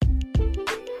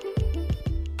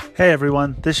Hey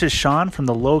everyone, this is Sean from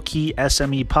the Low Key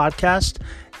SME podcast,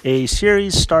 a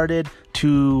series started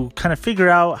to kind of figure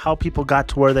out how people got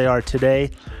to where they are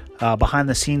today, behind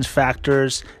the scenes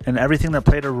factors, and everything that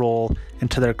played a role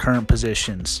into their current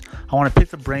positions. I want to pick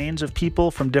the brains of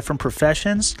people from different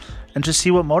professions and just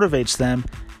see what motivates them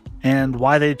and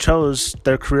why they chose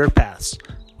their career paths.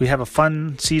 We have a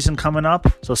fun season coming up,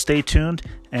 so stay tuned,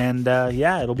 and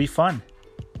it'll be fun.